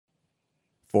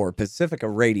for Pacifica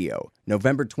Radio,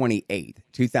 November 28th,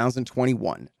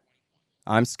 2021.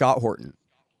 I'm Scott Horton.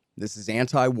 This is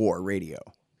Anti-War Radio.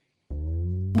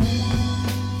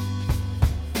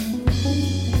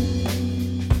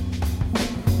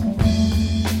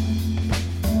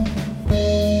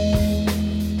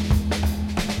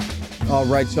 All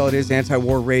right, so it is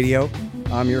Anti-War Radio.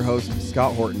 I'm your host,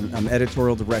 Scott Horton. I'm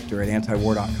editorial director at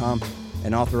antiwar.com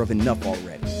and author of Enough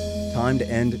Already, Time to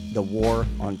End the War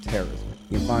on Terrorism.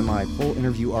 You can find my full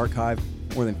interview archive,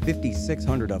 more than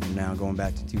 5,600 of them now, going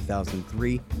back to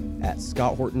 2003, at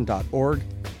scotthorton.org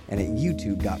and at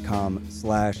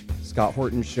youtube.com/Scott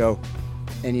Horton Show.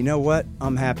 And you know what?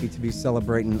 I'm happy to be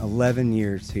celebrating 11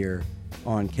 years here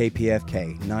on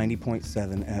KPFK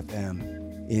 90.7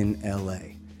 FM in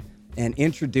LA. And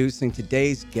introducing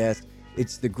today's guest,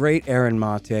 it's the great Aaron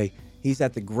Mate. He's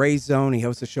at the Gray Zone. He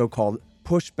hosts a show called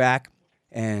Pushback,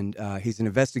 and he's an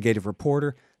investigative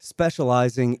reporter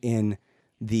specializing in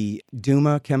the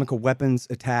Duma chemical weapons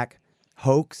attack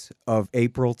hoax of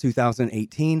April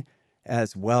 2018,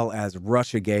 as well as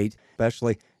Russiagate,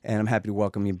 especially. And I'm happy to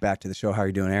welcome you back to the show. How are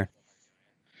you doing, Aaron?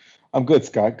 I'm good,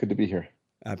 Scott. Good to be here.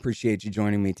 I appreciate you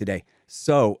joining me today.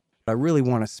 So I really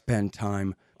want to spend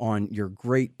time on your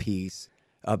great piece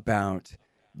about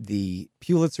the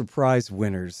Pulitzer Prize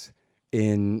winners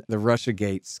in the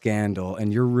Russiagate scandal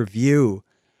and your review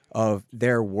of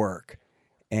their work.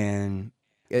 And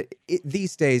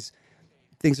these days,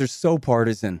 things are so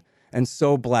partisan and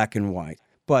so black and white.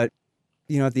 But,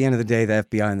 you know, at the end of the day, the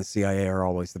FBI and the CIA are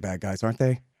always the bad guys, aren't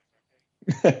they?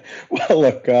 Well,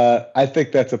 look, I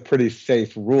think that's a pretty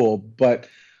safe rule. But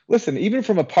listen, even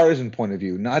from a partisan point of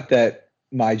view, not that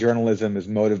my journalism is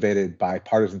motivated by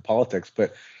partisan politics,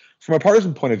 but from a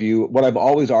partisan point of view, what I've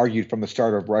always argued from the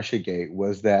start of Russiagate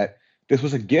was that this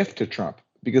was a gift to Trump.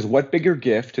 Because what bigger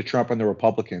gift to Trump and the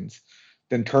Republicans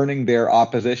than turning their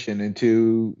opposition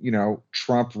into,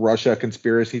 Trump, Russia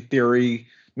conspiracy theory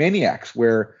maniacs,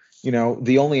 where,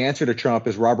 the only answer to Trump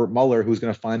is Robert Mueller, who's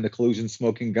going to find the collusion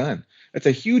smoking gun. That's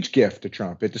a huge gift to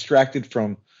Trump. It distracted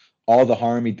from all the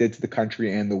harm he did to the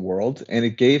country and the world. And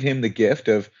it gave him the gift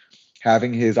of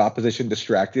having his opposition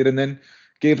distracted, and then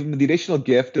gave him the additional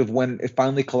gift of when it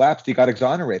finally collapsed, he got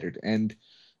exonerated. And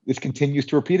this continues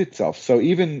to repeat itself. So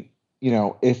even,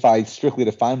 if I strictly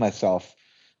define myself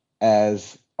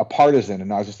as a partisan and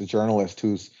not just a journalist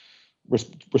who's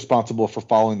responsible for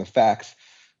following the facts,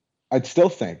 I'd still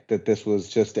think that this was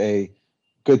just a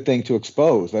good thing to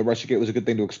expose. That Russiagate was a good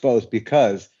thing to expose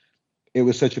because it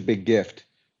was such a big gift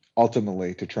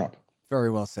ultimately to Trump. Very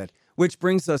well said. Which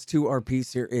brings us to our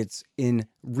piece here. It's in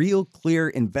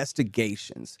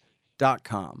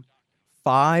realclearinvestigations.com.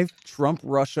 5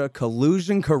 Trump-Russia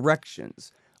collusion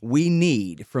corrections we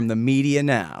need from the media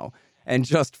now. And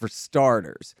just for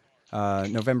starters,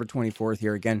 November 24th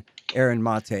here again, Aaron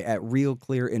Mate at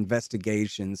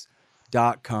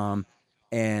realclearinvestigations.com.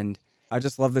 And I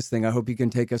just love this thing. I hope you can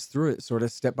take us through it sort of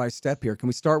step by step here. Can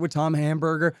we start with Tom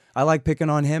Hamburger? I like picking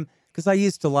on him because I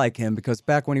used to like him, because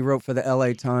back when he wrote for the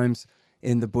LA Times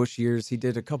in the Bush years, he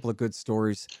did a couple of good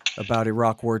stories about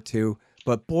Iraq War II.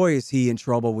 But boy, is he in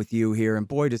trouble with you here, and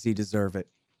boy, does he deserve it.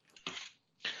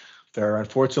 There are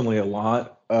unfortunately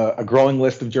a growing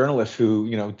list of journalists who,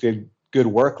 did good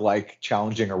work like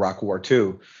challenging Iraq War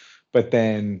II, but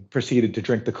then proceeded to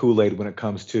drink the Kool-Aid when it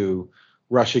comes to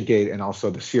Russiagate and also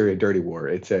the Syria dirty war.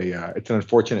 It's an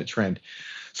unfortunate trend.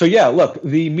 So yeah, look,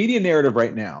 the media narrative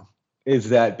right now is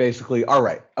that basically, all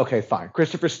right, okay, fine.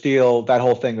 Christopher Steele, that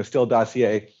whole thing, the Steele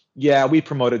dossier, yeah, we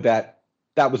promoted that.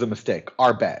 That was a mistake,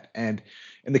 our bad. And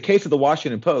in the case of the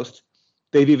Washington Post,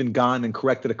 they've even gone and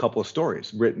corrected a couple of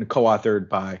stories written, co-authored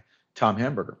by Tom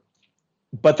Hamburger.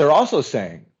 But they're also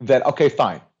saying that, okay,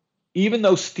 fine, even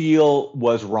though Steele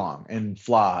was wrong and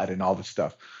flawed and all this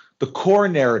stuff, the core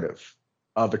narrative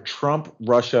of a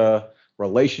Trump-Russia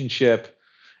relationship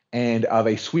and of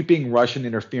a sweeping Russian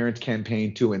interference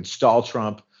campaign to install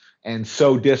Trump and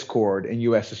sow discord in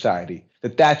U.S. society,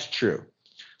 that's true.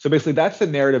 So basically, that's the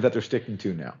narrative that they're sticking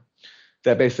to now,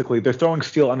 that basically they're throwing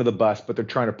Steele under the bus, but they're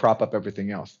trying to prop up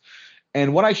everything else.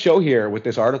 And what I show here with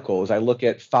this article is I look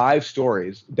at 5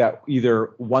 stories that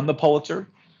either won the Pulitzer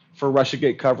for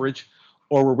Russiagate coverage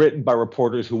or were written by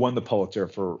reporters who won the Pulitzer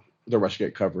for the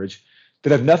Russiagate coverage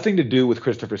that have nothing to do with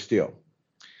Christopher Steele,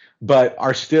 but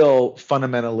are still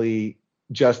fundamentally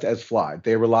just as flawed.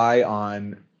 They rely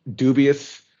on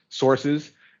dubious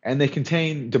sources, and they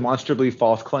contain demonstrably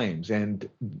false claims. And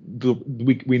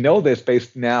we know this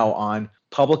based now on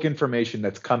public information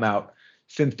that's come out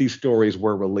since these stories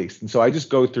were released. And so I just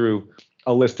go through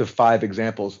a list of 5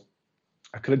 examples.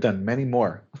 I could have done many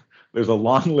more. There's a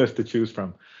long list to choose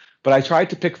from. But I tried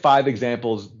to pick 5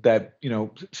 examples that,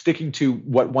 sticking to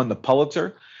what won the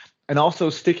Pulitzer and also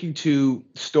sticking to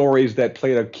stories that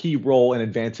played a key role in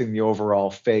advancing the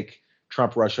overall fake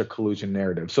Trump-Russia collusion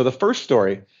narrative. So the first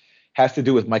story has to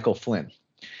do with Michael Flynn.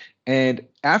 And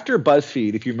after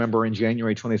BuzzFeed, if you remember in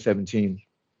January 2017,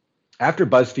 after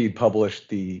BuzzFeed published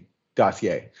the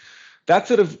dossier, that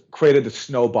sort of created the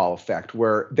snowball effect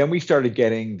where then we started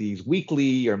getting these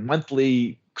weekly or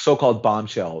monthly so-called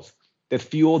bombshells that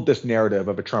fueled this narrative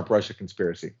of a Trump-Russia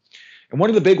conspiracy. And one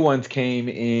of the big ones came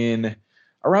in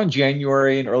around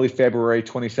January and early February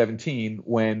 2017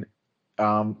 when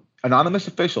anonymous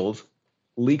officials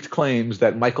leaked claims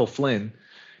that Michael Flynn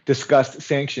discussed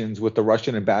sanctions with the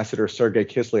Russian ambassador Sergei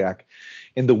Kislyak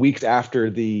in the weeks after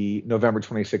the November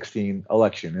 2016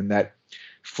 election, and that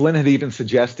Flynn had even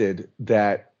suggested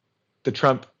that the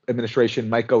Trump administration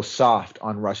might go soft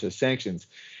on Russia's sanctions.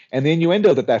 And the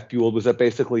innuendo that fueled was that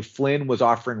basically Flynn was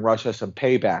offering Russia some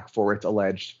payback for its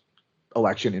alleged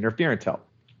election interference help.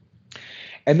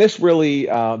 And this really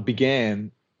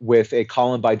began with a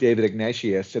column by David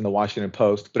Ignatius in the Washington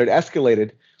Post, but it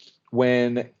escalated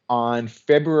when on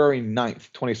February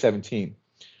 9th, 2017,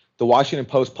 the Washington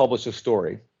Post published a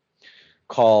story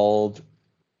called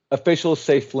Officials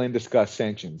Say Flynn Discussed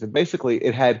Sanctions. And basically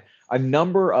it had a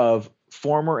number of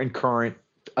former and current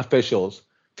officials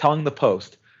telling the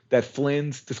Post that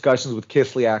Flynn's discussions with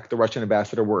Kislyak, the Russian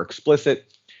ambassador, were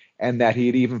explicit, and that he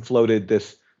had even floated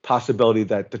this possibility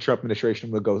that the Trump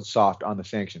administration would go soft on the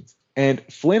sanctions. And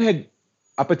Flynn had,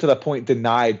 up until that point,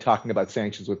 denied talking about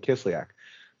sanctions with Kislyak.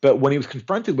 But when he was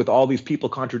confronted with all these people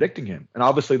contradicting him, and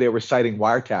obviously they were citing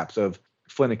wiretaps of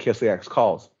Flynn and Kislyak's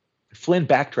calls, Flynn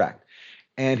backtracked.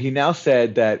 And he now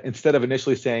said that instead of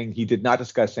initially saying he did not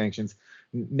discuss sanctions,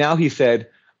 now he said,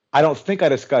 I don't think I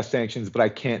discussed sanctions, but I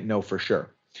can't know for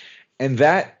sure. And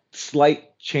that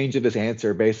slight change of his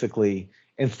answer basically,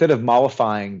 instead of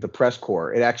mollifying the press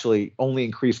corps, it actually only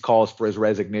increased calls for his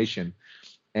resignation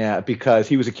because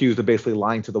he was accused of basically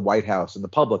lying to the White House and the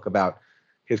public about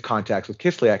his contacts with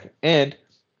Kislyak. And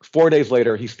 4 days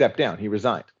later, he stepped down. He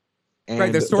resigned. And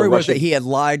right. The story was that he had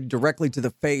lied directly to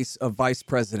the face of Vice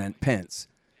President Pence,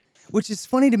 which is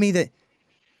funny to me that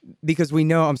because we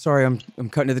know, I'm sorry, I'm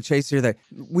cutting to the chase here, that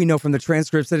we know from the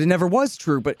transcripts that it never was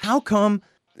true. But how come,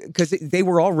 because they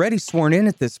were already sworn in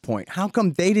at this point, how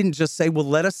come they didn't just say, well,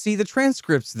 let us see the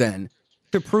transcripts then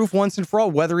to prove once and for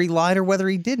all whether he lied or whether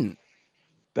he didn't?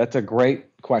 That's a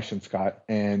great question, Scott.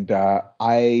 And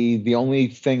the only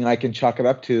thing I can chalk it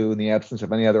up to in the absence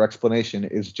of any other explanation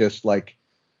is just like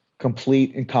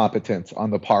complete incompetence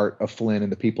on the part of Flynn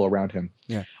and the people around him.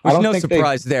 Yeah, there's no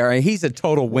surprise there. He's a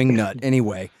total wingnut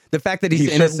anyway. The fact that he's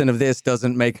innocent of this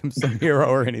doesn't make him some hero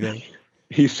or anything.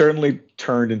 He certainly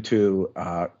turned into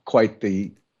quite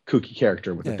the kooky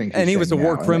character with the things. And he was a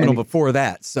war criminal before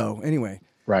that. So anyway.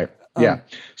 Right. Yeah.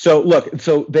 So look,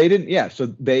 so they didn't. Yeah. So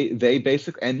they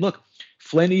basically, and look,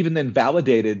 Flynn even then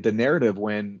validated the narrative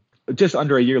when just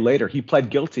under a year later, he pled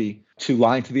guilty to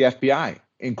lying to the FBI,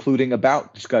 including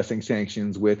about discussing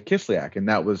sanctions with Kislyak.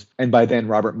 And by then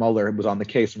Robert Mueller was on the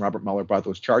case and Robert Mueller brought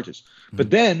those charges. Mm-hmm. But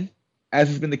then, as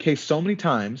has been the case so many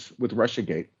times with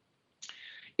Russiagate,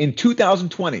 in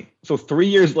 2020, so 3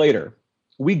 years later,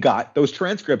 we got those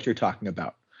transcripts you're talking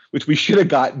about, which we should have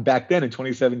gotten back then in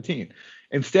 2017.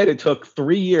 Instead, it took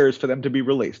 3 years for them to be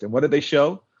released. And what did they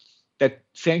show? That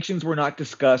sanctions were not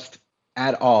discussed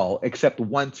at all, except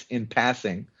once in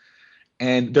passing.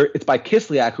 And it's by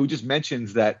Kislyak, who just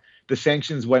mentions that the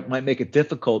sanctions might make it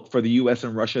difficult for the U.S.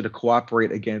 and Russia to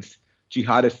cooperate against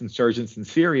jihadist insurgents in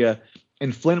Syria.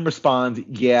 And Flynn responds,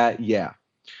 yeah.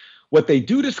 What they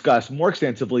do discuss more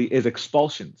extensively is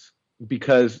expulsions,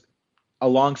 because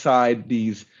alongside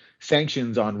these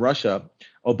sanctions on Russia,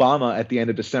 Obama at the end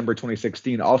of December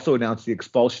 2016 also announced the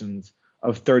expulsions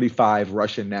of 35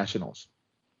 Russian nationals.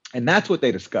 And that's what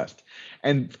they discussed.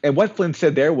 And what Flynn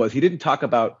said there was he didn't talk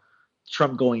about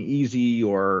Trump going easy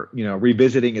or,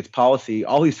 revisiting its policy.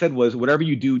 All he said was, whatever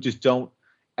you do, just don't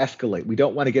escalate. We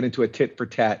don't want to get into a tit for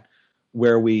tat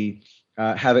where we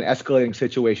have an escalating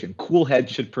situation. Cool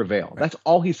heads should prevail. Right. That's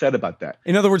all he said about that.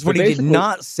 In other words, what he did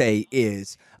not say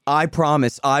is, I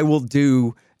promise I will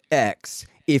do X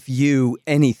if you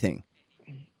anything.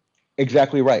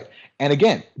 Exactly right. And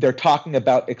again, they're talking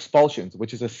about expulsions,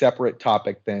 which is a separate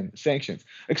topic than sanctions.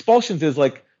 Expulsions is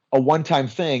like a one-time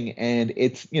thing, and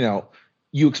it's,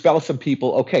 you expel some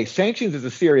people. Okay, sanctions is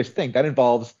a serious thing. That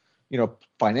involves,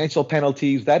 financial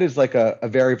penalties. That is like a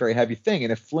very, very heavy thing.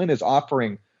 And if Flynn is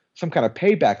offering some kind of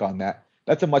payback on that,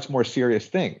 that's a much more serious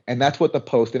thing. And that's what the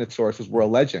Post and its sources were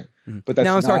alleging. But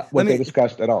that's not what they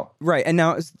discussed at all. Right. And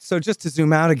now, so just to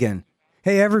zoom out again,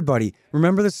 Hey, everybody,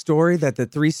 remember the story that the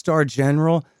 3-star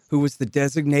general who was the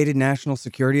designated national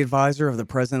security advisor of the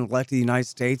president-elect of the United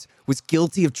States was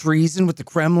guilty of treason with the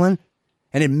Kremlin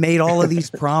and had made all of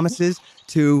these promises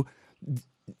to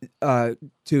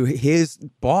his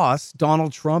boss,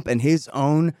 Donald Trump, and his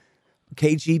own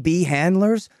KGB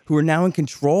handlers who are now in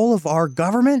control of our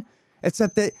government?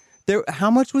 Except that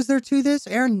how much was there to this,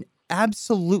 Aaron?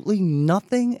 Absolutely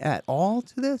nothing at all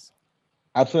to this?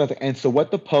 Absolutely nothing. And so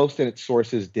what the Post and its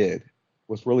sources did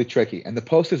was really tricky. And the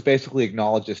Post has basically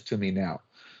acknowledged this to me now.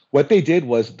 What they did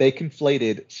was they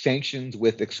conflated sanctions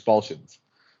with expulsions.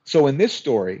 So in this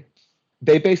story,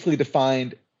 they basically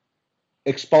defined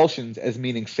expulsions as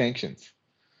meaning sanctions.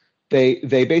 They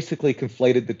basically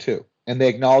conflated the two. And they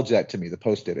acknowledged that to me, the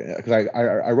Post did, because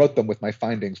I wrote them with my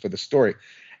findings for the story.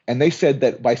 And they said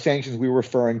that by sanctions, we were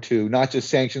referring to not just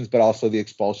sanctions, but also the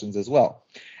expulsions as well.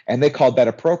 And they called that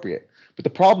appropriate. But the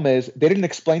problem is they didn't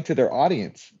explain to their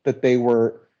audience that they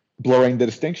were blurring the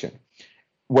distinction.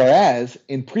 Whereas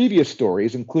in previous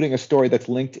stories, including a story that's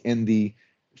linked in the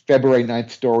February 9th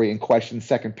story in question's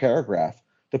second paragraph,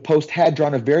 the Post had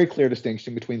drawn a very clear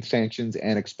distinction between sanctions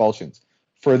and expulsions.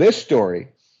 For this story,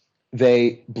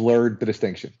 they blurred the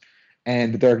distinction.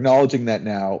 And they're acknowledging that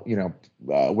now,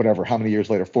 how many years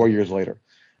later, 4 years later.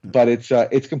 But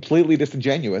it's completely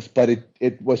disingenuous, but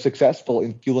it was successful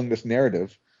in fueling this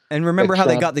narrative. And remember how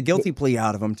they got the guilty plea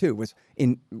out of him, too, was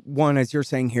in one, as you're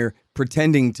saying here,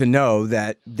 pretending to know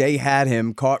that they had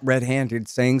him caught red-handed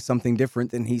saying something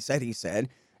different than he said.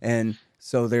 And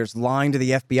so there's lying to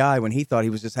the FBI when he thought he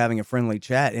was just having a friendly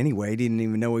chat anyway. He didn't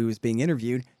even know he was being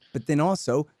interviewed. But then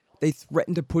also they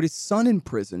threatened to put his son in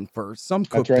prison for some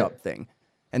cooked-up thing.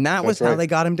 And that was how they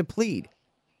got him to plead.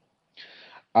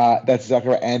 That's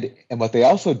exactly right. And what they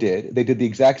also did, they did the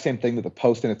exact same thing that the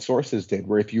Post and its sources did,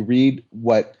 where if you read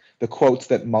what the quotes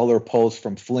that Mueller pulls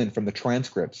from Flynn from the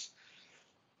transcripts,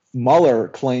 Mueller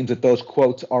claims that those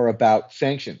quotes are about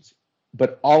sanctions,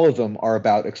 but all of them are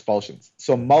about expulsions.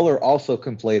 So Mueller also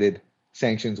conflated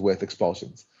sanctions with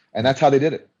expulsions. And that's how they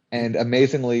did it. And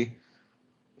amazingly,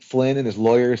 Flynn and his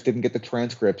lawyers didn't get the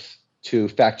transcripts to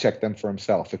fact check them for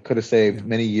himself. It could have saved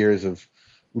many years of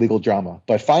legal drama.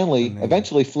 But finally,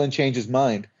 eventually, Flynn changed his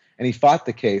mind and he fought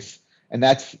the case. And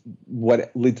that's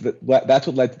what led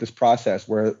to this process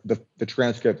where the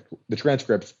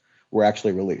transcripts were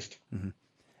actually released. Mm-hmm.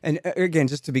 And again,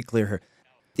 just to be clear here,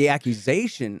 the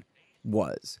accusation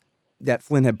was that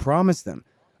Flynn had promised them,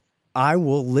 I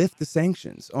will lift the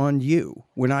sanctions on you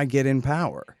when I get in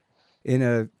power, in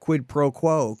a quid pro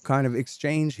quo kind of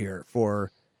exchange here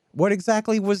for what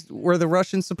exactly were the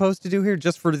Russians supposed to do here,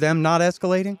 just for them not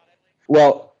escalating?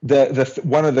 Well, the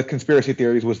one of the conspiracy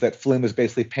theories was that Flynn was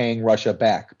basically paying Russia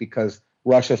back because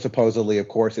Russia supposedly, of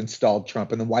course, installed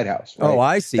Trump in the White House. Right? Oh,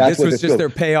 I see. This was just their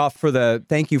payoff for the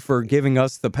thank you for giving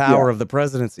us the power of the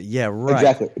presidency. Yeah, right.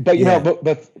 Exactly.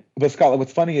 But but Scott,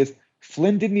 what's funny is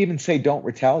Flynn didn't even say don't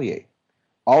retaliate.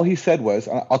 All he said was,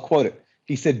 I'll quote it.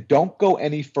 He said, "Don't go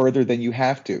any further than you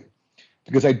have to,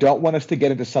 because I don't want us to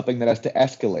get into something that has to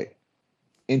escalate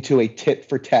into a tit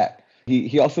for tat."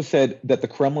 He also said that the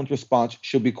Kremlin's response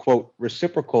should be, quote,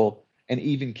 reciprocal and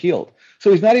even keeled.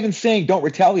 So he's not even saying don't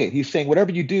retaliate. He's saying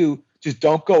whatever you do, just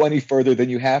don't go any further than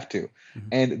you have to. Mm-hmm.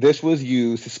 And this was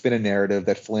used to spin a narrative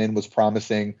that Flynn was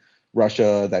promising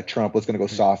Russia that Trump was going to go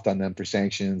soft on them for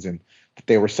sanctions and that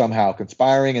they were somehow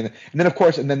conspiring. And then, of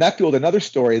course, and then that fueled another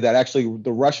story that actually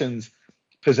the Russians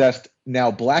possessed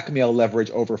now blackmail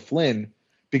leverage over Flynn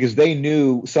because they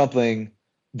knew something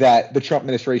that the Trump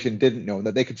administration didn't know,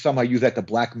 that they could somehow use that to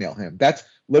blackmail him. That's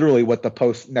literally what the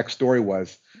Post next story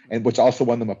was, and which also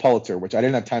won them a Pulitzer, which I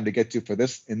didn't have time to get to for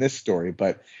this in this story,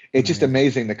 but it's just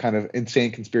amazing the kind of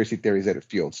insane conspiracy theories that it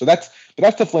fueled. So that's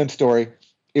the Flynn story.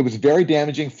 It was very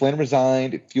damaging. Flynn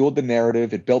resigned. It fueled the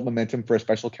narrative. It built momentum for a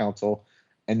special counsel.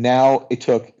 And now it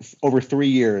took over 3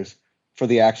 years for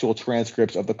the actual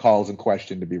transcripts of the calls in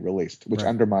question to be released, which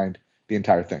undermined the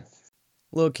entire thing.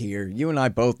 Look here, you and I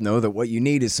both know that what you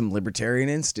need is some Libertarian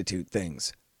Institute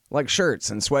things, like shirts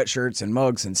and sweatshirts and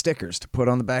mugs and stickers to put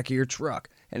on the back of your truck,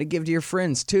 and to give to your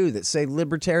friends, too, that say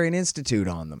Libertarian Institute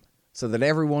on them, so that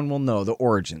everyone will know the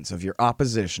origins of your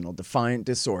oppositional defiant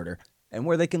disorder and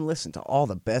where they can listen to all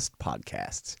the best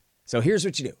podcasts. So here's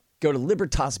what you do. Go to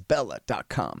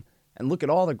LibertasBella.com and look at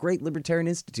all the great Libertarian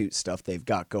Institute stuff they've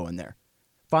got going there.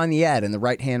 Find the ad in the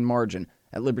right-hand margin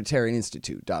at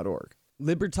libertarianinstitute.org.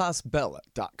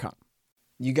 LibertasBella.com.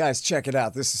 You guys check it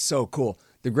out. This is so cool.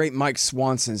 The great Mike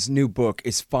Swanson's new book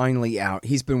is finally out.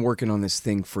 He's been working on this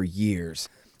thing for years.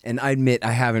 And I admit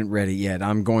I haven't read it yet.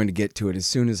 I'm going to get to it as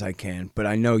soon as I can, but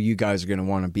I know you guys are going to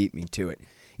want to beat me to it.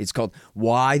 It's called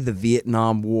Why the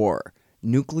Vietnam War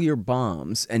Nuclear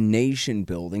Bombs and Nation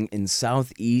Building in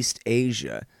Southeast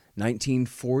Asia,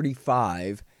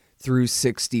 1945 through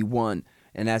 61.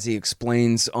 And as he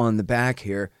explains on the back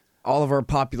here, all of our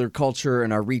popular culture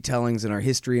and our retellings and our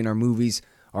history and our movies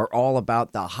are all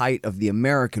about the height of the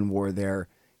American war there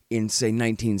in, say,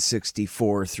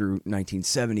 1964 through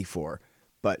 1974.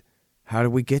 But how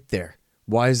did we get there?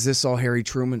 Why is this all Harry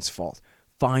Truman's fault?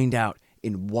 Find out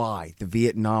in Why the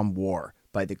Vietnam War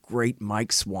by the great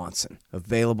Mike Swanson.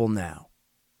 Available now.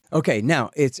 Okay,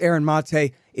 now it's Aaron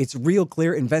Mate. It's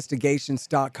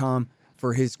RealClearInvestigations.com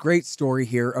for his great story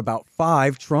here about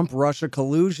 5 Trump-Russia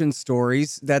collusion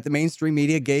stories that the mainstream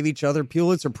media gave each other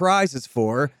Pulitzer Prizes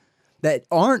for that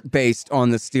aren't based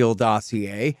on the Steele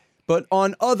dossier, but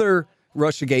on other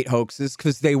Russiagate hoaxes,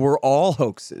 because they were all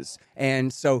hoaxes.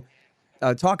 And so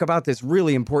talk about this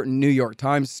really important New York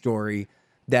Times story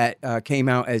that came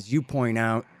out, as you point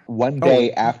out, one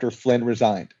day after Flynn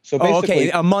resigned. So basically,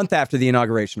 a month after the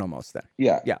inauguration almost then.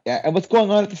 Yeah. And what's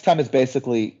going on at this time is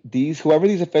basically whoever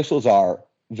these officials are,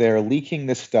 they're leaking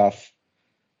this stuff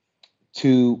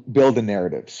to build a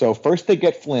narrative. So first they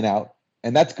get Flynn out,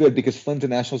 and that's good because Flynn's a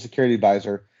national security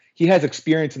advisor. He has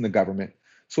experience in the government.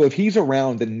 So if he's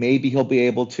around, then maybe he'll be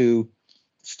able to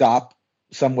stop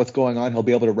some what's going on. He'll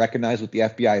be able to recognize what the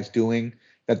FBI is doing,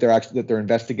 that they're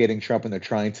investigating Trump and they're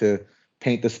trying to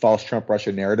paint this false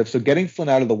Trump-Russia narrative. So getting Flynn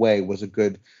out of the way was a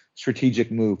good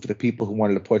strategic move for the people who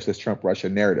wanted to push this Trump-Russia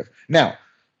narrative. Now,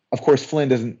 of course, Flynn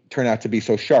doesn't turn out to be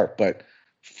so sharp, but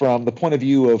from the point of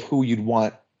view of who you'd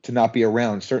want to not be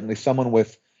around, certainly someone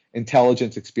with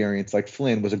intelligence experience like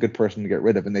Flynn was a good person to get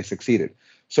rid of, and they succeeded.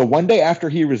 So one day after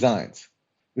he resigns,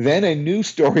 then a new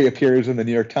story appears in the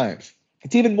New York Times.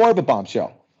 It's even more of a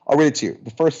bombshell. I'll read it to you.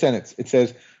 The first sentence, it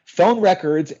says, phone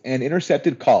records and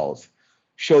intercepted calls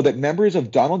show that members of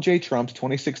Donald J. Trump's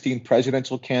 2016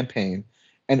 presidential campaign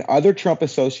and other Trump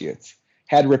associates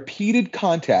had repeated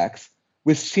contacts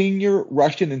with senior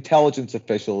Russian intelligence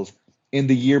officials in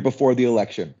the year before the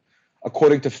election,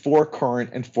 according to 4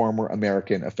 current and former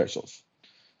American officials.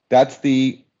 That's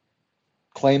the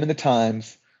claim in the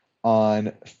Times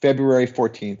on February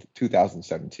 14th,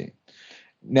 2017.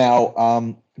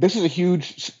 Now, this is a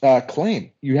huge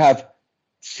claim. You have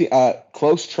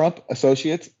close Trump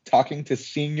associates talking to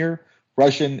senior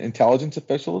Russian intelligence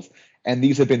officials, and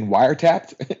these have been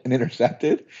wiretapped and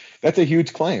intercepted. That's a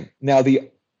huge claim. Now,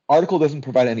 the article doesn't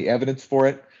provide any evidence for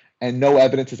it, and no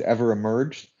evidence has ever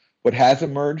emerged. What has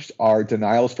emerged are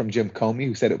denials from Jim Comey,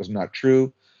 who said it was not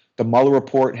true. The Mueller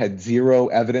report had 0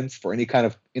 evidence for any kind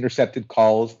of intercepted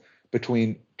calls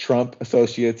between Trump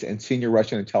associates and senior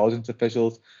Russian intelligence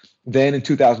officials. Then in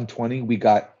 2020, we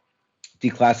got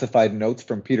declassified notes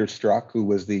from Peter Strzok, who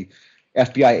was the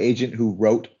FBI agent who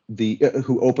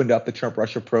who opened up the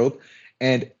Trump-Russia probe.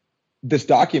 And this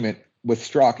document with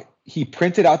Strzok, he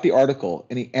printed out the article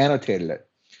and he annotated it.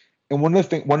 And one of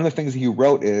the things he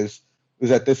wrote is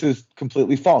that this is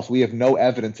completely false. We have no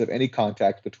evidence of any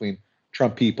contact between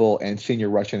Trump people and senior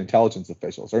Russian intelligence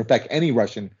officials, or in fact, any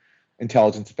Russian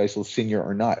intelligence officials, senior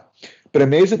or not. But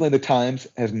amazingly, the Times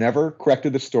has never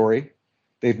corrected the story.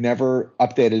 They've never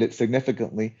updated it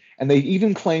significantly. And they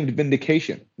even claimed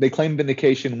vindication. They claimed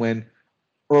vindication when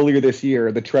earlier this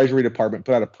year, the Treasury Department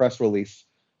put out a press release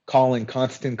calling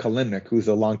Konstantin Kilimnik, who's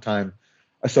a longtime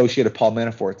associate of Paul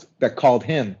Manafort's, that called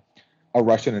him a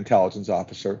Russian intelligence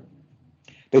officer.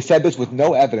 They said this with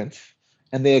no evidence,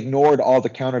 and they ignored all the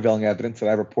countervailing evidence that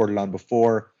I reported on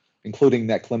before, including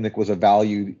that Kilimnik was a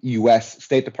valued U.S.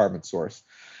 State Department source.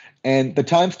 And the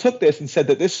Times took this and said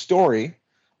that this story,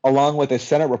 along with a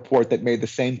Senate report that made the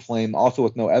same claim, also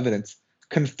with no evidence,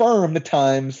 confirmed the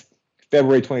Times'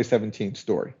 February 2017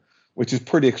 story, which is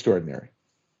pretty extraordinary.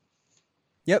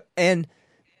 Yep. And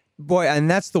boy, and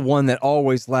that's the one that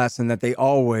always lasts and that they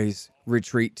always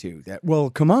retreat to. That, well,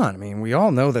 come on. I mean, we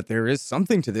all know that there is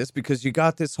something to this because you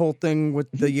got this whole thing with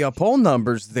the poll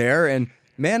numbers there and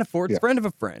Manafort's friend of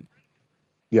a friend.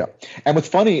 Yeah. And what's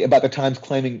funny about the Times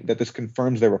claiming that this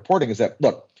confirms their reporting is that,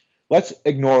 look, let's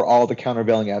ignore all the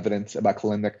countervailing evidence about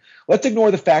Kilimnik. Let's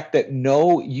ignore the fact that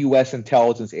no U.S.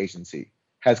 intelligence agency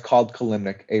has called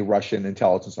Kilimnik a Russian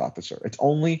intelligence officer. It's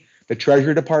only the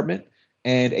Treasury Department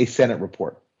and a Senate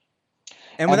report.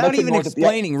 And without even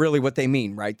explaining really what they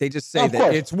mean, right? They just say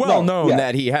that it's well known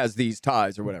that he has these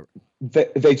ties or whatever.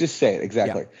 They just say it,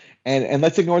 exactly. Yeah. And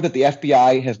let's ignore that the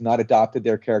FBI has not adopted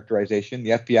their characterization.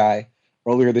 The FBI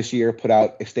earlier this year put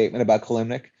out a statement about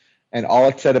Kilimnik, and all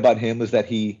it said about him was that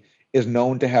he is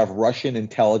known to have Russian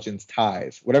intelligence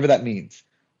ties, whatever that means.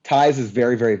 Ties is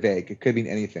very, very vague. It could mean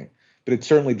anything, but it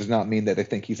certainly does not mean that they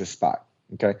think he's a spy.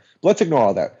 Okay, let's ignore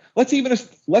all that. Let's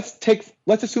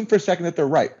assume for a second that they're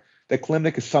right, that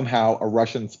Kilimnik is somehow a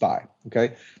Russian spy.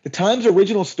 Okay. The Times'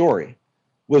 original story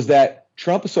was that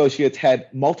Trump associates had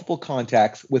multiple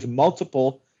contacts with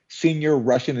multiple senior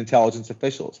Russian intelligence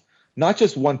officials, not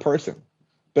just one person,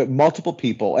 but multiple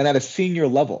people and at a senior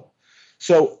level.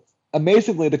 So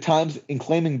amazingly, the Times, in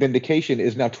claiming vindication,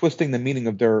 is now twisting the meaning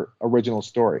of their original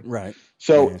story. Right.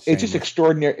 So it's just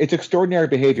extraordinary. It's extraordinary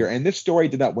behavior. And this story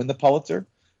did not win the Pulitzer,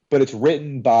 but it's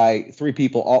written by three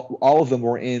people. All of them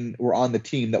were on the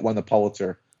team that won the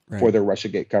Pulitzer for their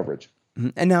Russiagate coverage.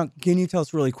 And now, can you tell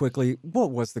us really quickly,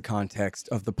 what was the context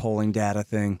of the polling data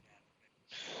thing?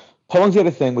 Polling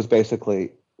data thing was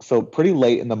basically, so pretty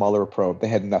late in the Mueller probe, they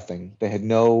had nothing. They had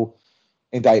no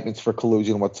indictments for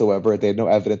collusion whatsoever. They had no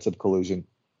evidence of collusion.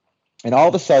 And all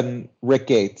of a sudden, Rick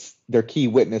Gates, their key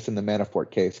witness in the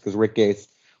Manafort case, because Rick Gates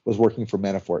was working for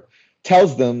Manafort,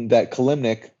 tells them that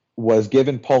Kilimnik was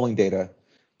given polling data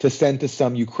to send to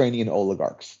some Ukrainian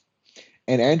oligarchs.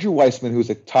 And Andrew Weissman, who's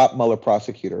a top Mueller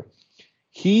prosecutor,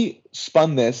 he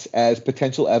spun this as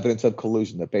potential evidence of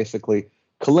collusion, that basically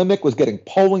Kilimnik was getting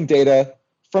polling data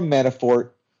from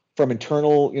Manafort, from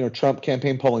internal, Trump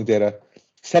campaign polling data,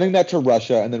 sending that to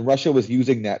Russia, and then Russia was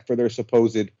using that for their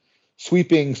supposed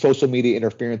sweeping social media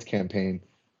interference campaign.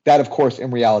 That, of course,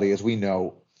 in reality, as we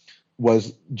know,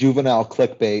 was juvenile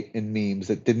clickbait and memes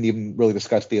that didn't even really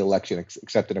discuss the election,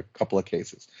 except in a couple of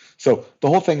cases. So the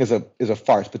whole thing is a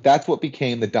farce. But that's what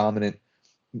became the dominant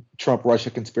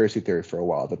Trump-Russia conspiracy theory for a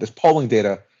while, that this polling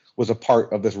data was a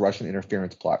part of this Russian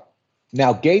interference plot.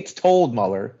 Now, Gates told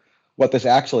Mueller what this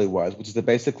actually was, which is that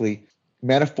basically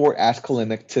Manafort asked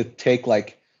Kilimnik to take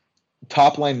like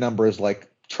top line numbers like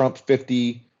Trump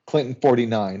 50, Clinton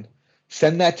 49,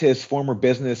 send that to his former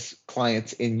business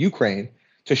clients in Ukraine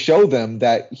to show them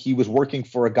that he was working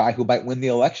for a guy who might win the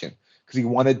election, because he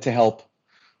wanted to help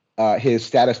his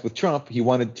status with Trump. He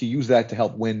wanted to use that to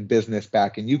help win business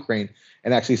back in Ukraine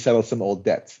and actually settle some old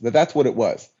debts. That's what it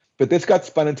was. But this got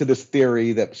spun into this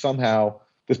theory that somehow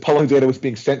this polling data was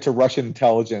being sent to Russian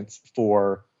intelligence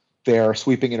for their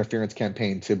sweeping interference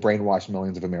campaign to brainwash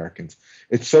millions of Americans.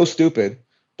 It's so stupid,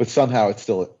 but somehow it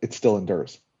still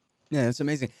endures. Yeah, it's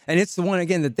amazing. And it's the one,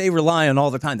 again, that they rely on all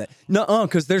the time. That,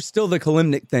 because there's still the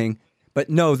Kilimnik thing. But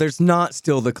no, there's not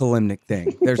still the Kilimnik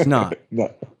thing. There's not.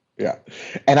 No. Yeah.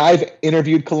 And I've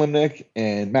interviewed Kilimnik,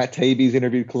 and Matt Taibbi's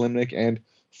interviewed Kilimnik. And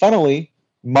funnily,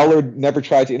 Mueller never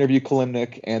tried to interview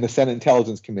Kilimnik, and the Senate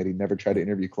Intelligence Committee never tried to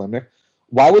interview Kilimnik.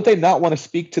 Why would they not want to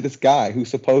speak to this guy who's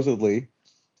supposedly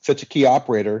such a key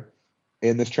operator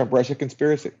in this Trump-Russia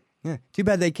conspiracy? Yeah. Too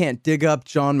bad they can't dig up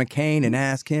John McCain and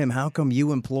ask him, how come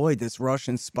you employed this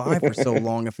Russian spy for so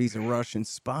long if he's a Russian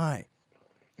spy?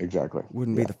 Exactly.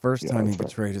 Wouldn't be the first time he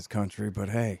betrayed his country, but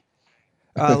hey.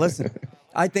 Listen,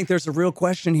 I think there's a real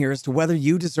question here as to whether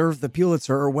you deserve the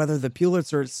Pulitzer or whether the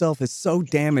Pulitzer itself is so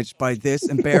damaged by this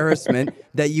embarrassment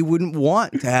that you wouldn't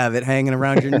want to have it hanging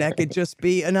around your neck. It'd just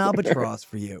be an albatross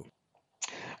for you.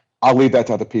 I'll leave that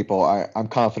to other people. I'm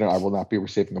confident I will not be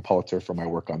receiving a Pulitzer for my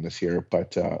work on this year,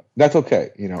 but that's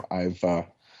okay. The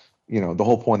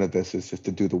whole point of this is just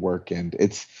to do the work, and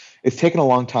it's taken a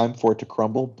long time for it to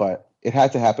crumble, but it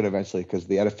had to happen eventually because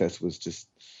the edifice was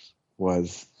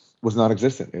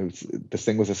non-existent. This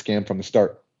thing was a scam from the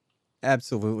start.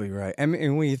 Absolutely right. I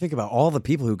mean, when you think about all the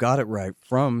people who got it right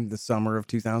from the summer of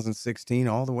 2016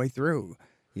 all the way through,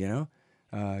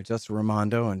 Justin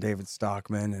Raimondo and David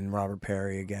Stockman and Robert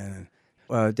Perry again.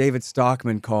 David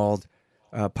Stockman called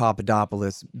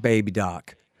Papadopoulos Baby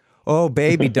Doc. Oh,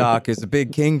 Baby Doc is a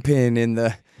big kingpin in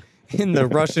the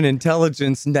Russian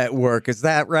intelligence network. Is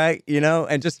that right?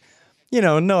 And just,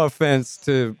 no offense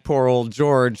to poor old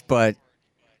George, but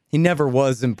he never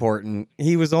was important.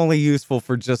 He was only useful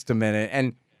for just a minute,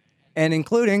 and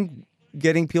including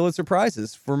getting Pulitzer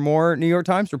Prizes for more New York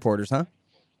Times reporters, huh?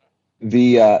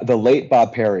 The late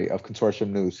Bob Perry of Consortium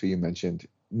News, who you mentioned,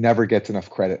 never gets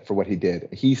enough credit for what he did.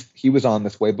 He was on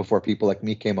this way before people like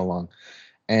me came along.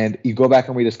 And you go back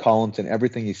and read his columns, and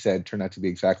everything he said turned out to be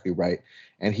exactly right.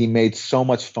 And he made so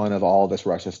much fun of all this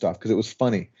Russia stuff because it was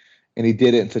funny, and he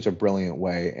did it in such a brilliant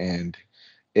way. And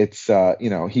it's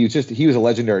he was a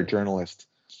legendary journalist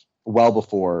well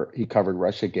before he covered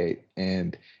Russiagate,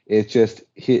 and it's just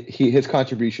his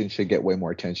contribution should get way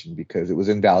more attention because it was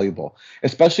invaluable,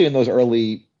 especially in those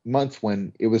early months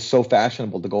when it was so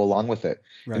fashionable to go along with it,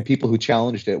 right. And people who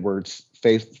challenged it were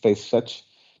faced such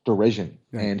derision.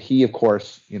 Right. And he, of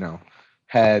course,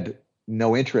 had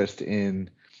no interest in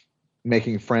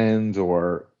making friends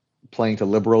or playing to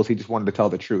liberals. He just wanted to tell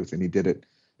the truth, and he did it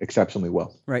exceptionally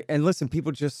well. Right. And listen,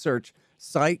 people just search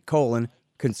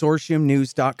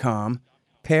site:/consortiumnews.com,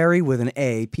 Perry with an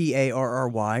A,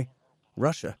 Parry,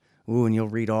 Russia Ooh, and you'll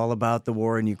read all about the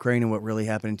war in Ukraine and what really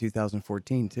happened in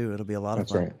 2014 too. It'll be a lot of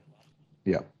That's fun. right.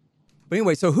 Yeah. But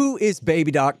anyway, so who is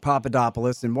Baby Doc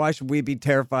Papadopoulos, and why should we be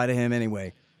terrified of him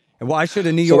anyway? And why should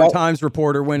a New York Times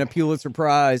reporter win a Pulitzer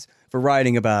Prize for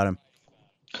writing about him?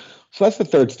 So that's the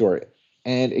third story.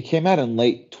 And it came out in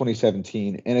late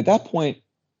 2017. And at that point,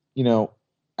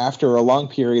 after a long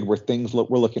period where things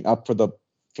were looking up for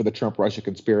the Trump-Russia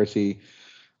conspiracy,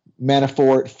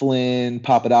 Manafort, Flynn,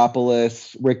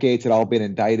 Papadopoulos, Rick Gates had all been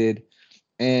indicted.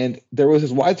 And there was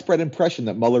this widespread impression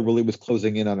that Mueller really was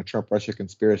closing in on a Trump-Russia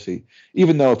conspiracy,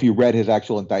 even though if you read his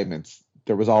actual indictments,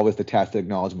 there was always the tacit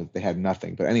acknowledgement that they had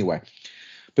nothing. But anyway,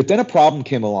 but then a problem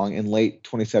came along in late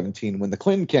 2017 when the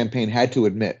Clinton campaign had to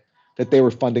admit that they were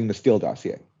funding the Steele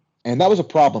dossier. And that was a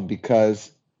problem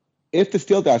because if the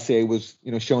Steele dossier was,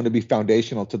 shown to be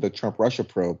foundational to the Trump-Russia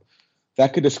probe,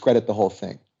 that could discredit the whole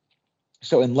thing.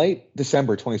 So in late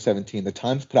December 2017, the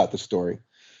Times put out the story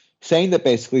saying that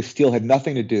basically Steele had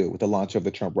nothing to do with the launch of the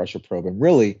Trump-Russia probe. And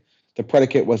really, the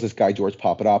predicate was this guy, George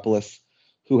Papadopoulos,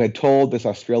 who had told this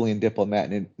Australian diplomat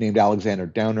named Alexander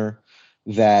Downer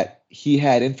that he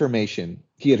had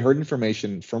heard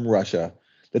information from Russia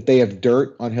that they have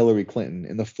dirt on Hillary Clinton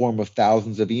in the form of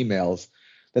thousands of emails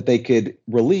that they could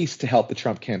release to help the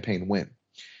Trump campaign win.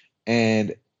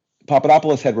 And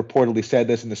Papadopoulos had reportedly said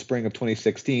this in the spring of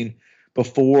 2016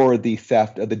 before the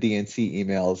theft of the DNC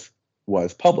emails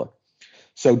was public.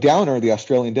 So Downer, the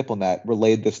Australian diplomat,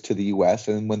 relayed this to the U.S.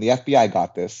 And when the FBI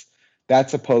got this,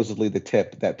 that's supposedly the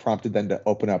tip that prompted them to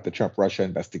open up the Trump-Russia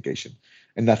investigation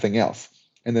and nothing else.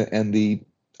 And the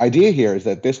idea here is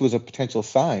that this was a potential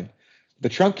sign the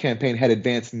Trump campaign had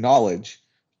advanced knowledge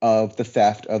of the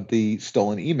theft of the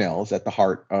stolen emails at the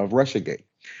heart of Russiagate.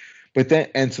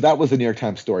 So that was the New York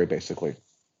Times story, basically.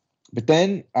 But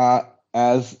then,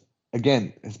 as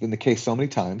again has been the case so many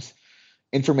times,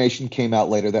 information came out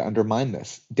later that undermined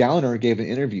this. Downer gave an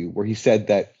interview where he said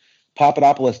that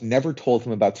Papadopoulos never told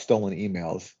him about stolen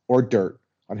emails or dirt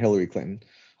on Hillary Clinton.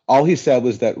 All he said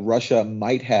was that Russia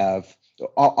might have,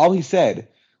 all he said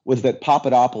was that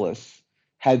Papadopoulos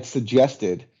had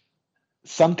suggested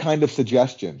some kind of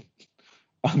suggestion,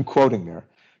 I'm quoting there,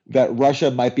 that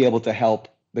Russia might be able to help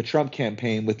the Trump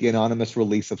campaign with the anonymous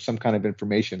release of some kind of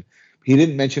information. He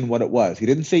didn't mention what it was. He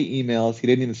didn't say emails. He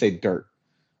didn't even say dirt.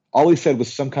 All he said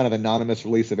was some kind of anonymous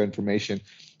release of information.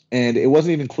 And it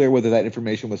wasn't even clear whether that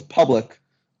information was public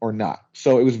or not.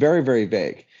 So it was very, very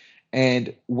vague.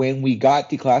 And when we got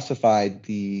declassified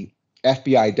the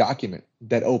FBI document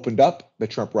that opened up the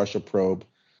Trump-Russia probe,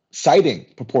 citing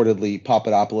purportedly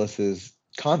Papadopoulos's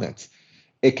comments,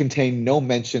 it contained no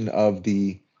mention of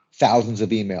the thousands of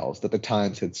emails that the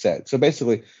Times had said. So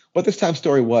basically, what this Times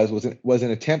story was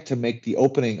an attempt to make the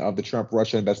opening of the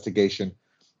Trump-Russia investigation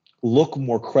look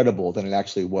more credible than it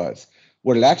actually was.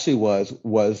 What it actually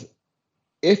was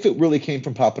if it really came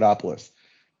from Papadopoulos,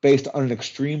 based on an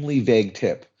extremely vague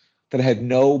tip that had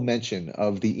no mention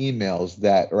of the emails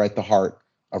that are at the heart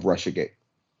of Russiagate.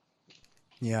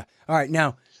 Yeah. All right.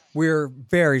 Now, we're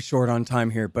very short on time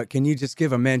here, but can you just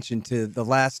give a mention to the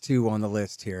last two on the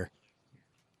list here?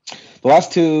 The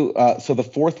last two, so the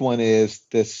fourth one is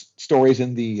this stories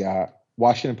in the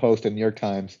Washington Post and New York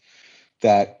Times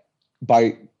that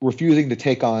by refusing to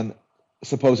take on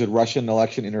supposed Russian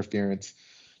election interference,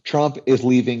 Trump is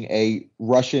leaving a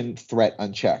Russian threat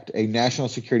unchecked, a national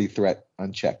security threat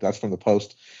unchecked. That's from the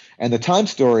Post. And the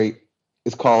Times story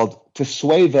is called "To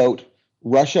Sway Vote,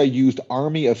 Russia Used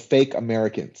Army of Fake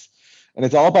Americans." And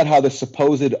it's all about how the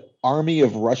supposed army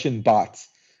of Russian bots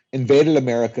invaded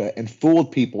America and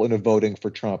fooled people into voting for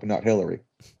Trump and not Hillary.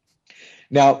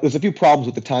 Now, there's a few problems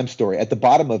with the Times story. At the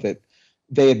bottom of it,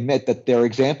 they admit that their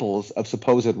examples of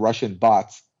supposed Russian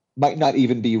bots might not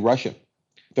even be Russian.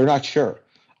 They're not sure.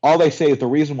 All they say is the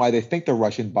reason why they think they're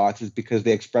Russian bots is because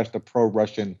they expressed a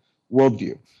pro-Russian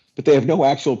worldview. But they have no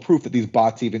actual proof that these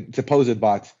bots, even supposed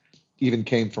bots, even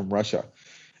came from Russia.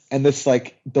 And this,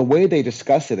 like, the way they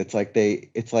discuss it, it's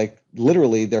like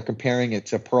literally they're comparing it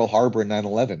to Pearl Harbor and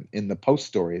 9/11 in the Post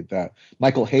story that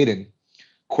Michael Hayden,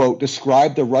 quote,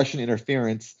 described the Russian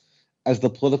interference as the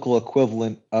political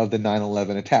equivalent of the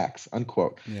 9/11 attacks,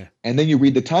 unquote. Yeah. And then you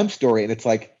read the Times story and it's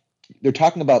like they're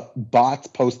talking about bots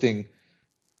posting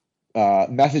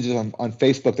messages on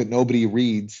Facebook that nobody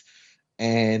reads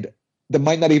and that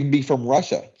might not even be from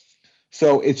Russia.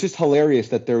 So it's just hilarious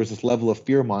that there was this level of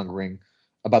fear mongering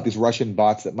about these Russian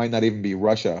bots that might not even be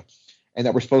Russia, and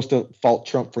that we're supposed to fault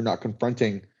Trump for not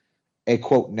confronting a,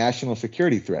 quote, national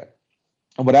security threat.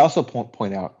 And what I also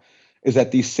point out is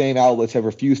that these same outlets have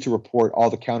refused to report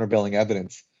all the countervailing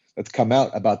evidence that's come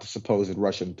out about the supposed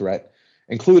Russian threat.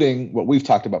 including what we've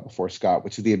talked about before, Scott,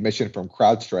 which is the admission from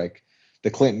CrowdStrike,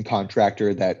 the Clinton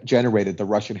contractor that generated the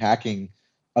Russian hacking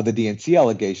of the DNC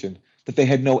allegation, that they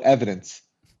had no evidence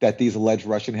that these alleged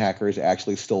Russian hackers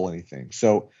actually stole anything.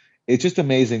 So it's just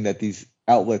amazing that these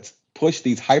outlets push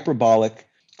these hyperbolic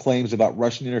claims about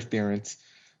Russian interference.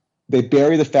 They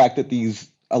bury the fact that these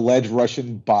alleged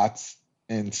Russian bots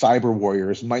and cyber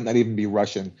warriors might not even be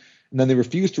Russian. And then they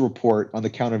refuse to report on the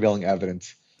countervailing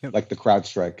evidence, like the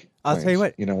CrowdStrike. I'll tell you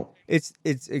what, it's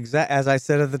as I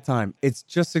said at the time, it's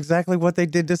just exactly what they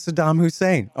did to Saddam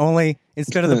Hussein. Only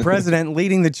instead of the president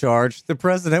leading the charge, the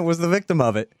president was the victim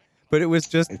of it. But it was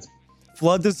just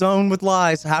flood the zone with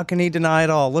lies. How can he deny it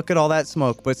all? Look at all that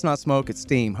smoke. But it's not smoke, it's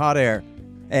steam, hot air.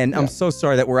 And I'm so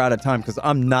sorry that we're out of time because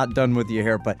I'm not done with you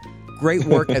here. But great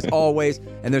work as always.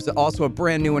 And there's also a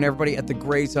brand new one, everybody, at the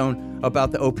Gray Zone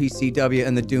about the OPCW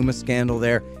and the Duma scandal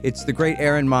there. It's the great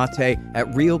Aaron Mate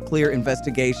at Real Clear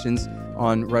Investigations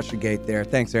on Russiagate there.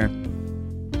 Thanks,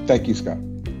 Aaron. Thank you, Scott.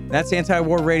 That's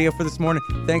Anti-War Radio for this morning.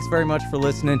 Thanks very much for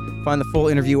listening. Find the full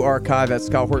interview archive at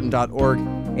scotthorton.org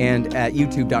and at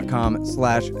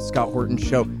youtube.com/Scott Horton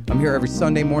Show. I'm here every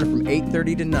Sunday morning from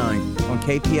 8:30 to 9 on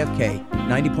KPFK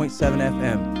 90.7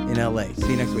 FM in LA.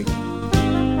 See you next week.